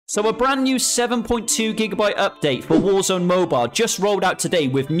So a brand new 7.2 gigabyte update for Warzone Mobile just rolled out today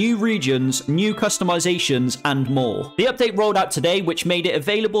with new regions, new customizations, and more. The update rolled out today, which made it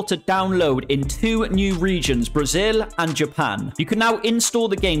available to download in 2 new regions, Brazil and Japan. You can now install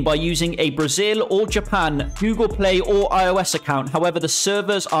the game by using a Brazil or Japan Google Play or iOS account. However, the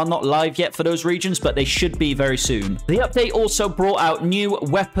servers are not live yet for those regions, but they should be very soon. The update also brought out new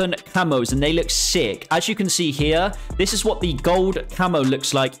weapon camos, and they look sick. As you can see here, this is what the gold camo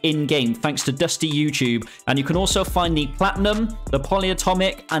looks like in-game, thanks to Dusty YouTube. And you can also find the Platinum, the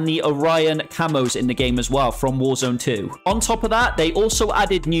Polyatomic, and the Orion camos in the game as well from Warzone 2. On top of that, they also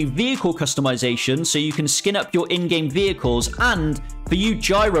added new vehicle customization, so you can skin up your in-game vehicles. And for you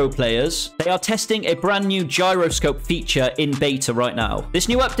gyro players, they are testing a brand new gyroscope feature in beta right now. This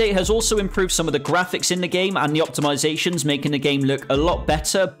new update has also improved some of the graphics in the game and the optimizations, making the game look a lot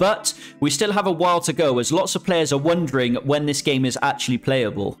better, but we still have a while to go as lots of players are wondering when this game is actually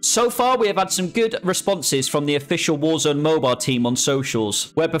playable. So far, we have had some good responses from the official Warzone Mobile team on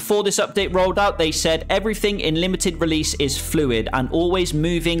socials, where before this update rolled out, they said everything in limited release is fluid and always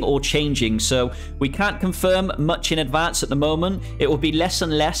moving or changing, so we can't confirm much in advance at the moment. It will be less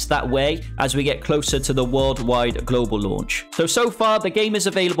and less that way as we get closer to the worldwide global launch. So far, the game is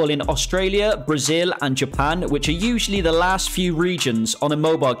available in Australia, Brazil, and Japan, which are usually the last few regions on a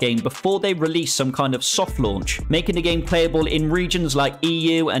mobile game before they release some kind of soft launch, making the game playable in regions like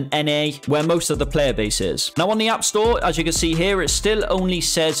EU and NA, where most of the player base is. Now, on the App Store, as you can see here, it still only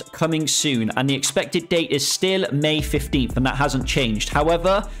says coming soon, and the expected date is still May 15th, and that hasn't changed.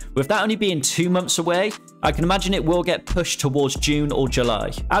 However, with that only being 2 months away, I can imagine it will get pushed towards June or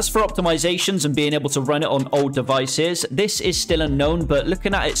July. As for optimizations and being able to run it on old devices, this is still unknown, but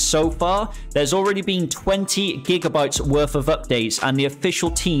looking at it so far, there's already been 20 gigabytes worth of updates, and the official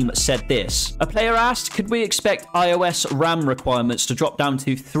team said this. A player asked, could we expect iOS RAM requirements to drop down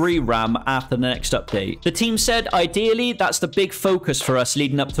to 3 RAM after the next update? The team said, ideally, that's the big focus for us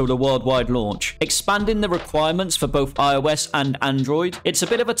leading up to the worldwide launch. Expanding the requirements for both iOS and Android. It's a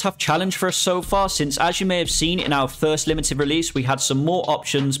bit of a tough challenge for us so far, since as you may have seen in our first limited release, we had some more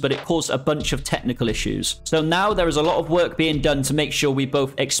options, but it caused a bunch of technical issues. So now there is a lot of work being done to make sure we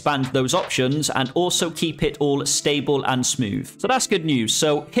both expand those options and also keep it all stable and smooth. So that's good news.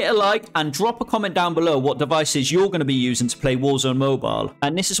 So hit a like and drop a comment down below what devices you're going to be using to play Warzone Mobile.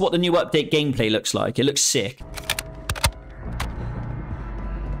 And this is what the new update gameplay looks like. It looks sick.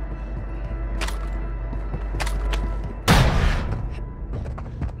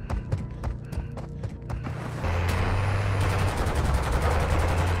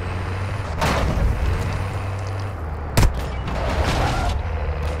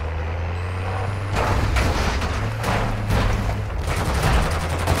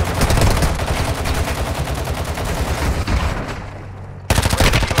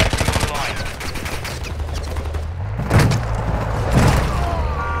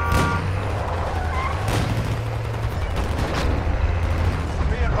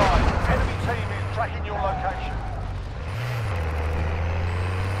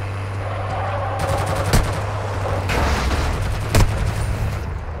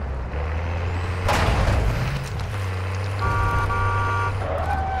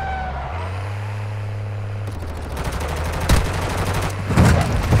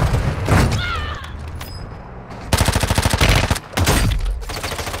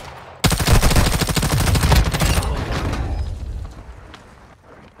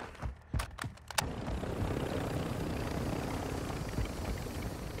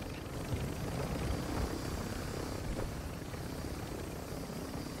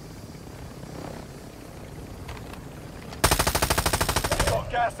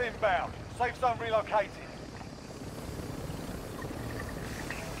 Gas inbound. Safe zone relocated.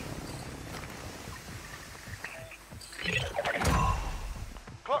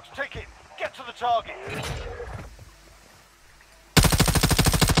 Clock's ticking. Get to the target.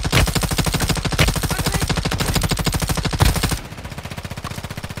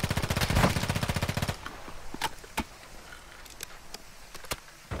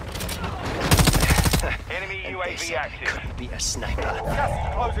 Enemy UAV active. Could be a sniper. Gas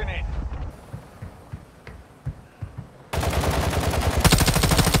is closing in.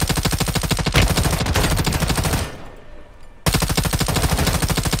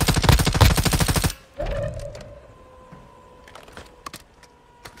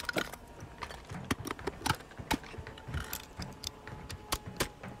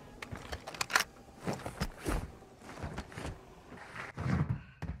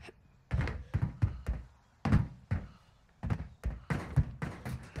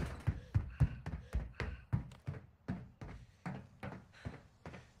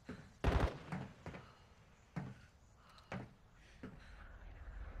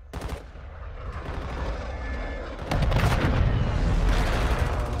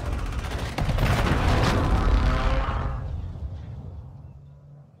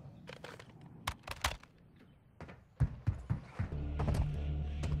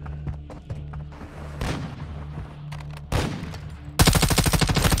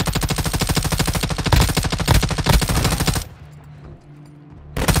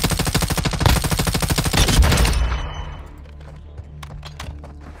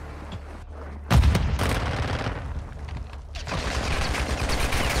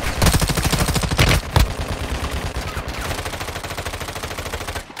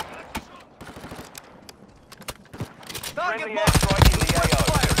 Friendly airstrike in the AO.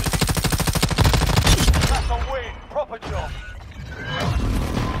 That's a win. Proper job.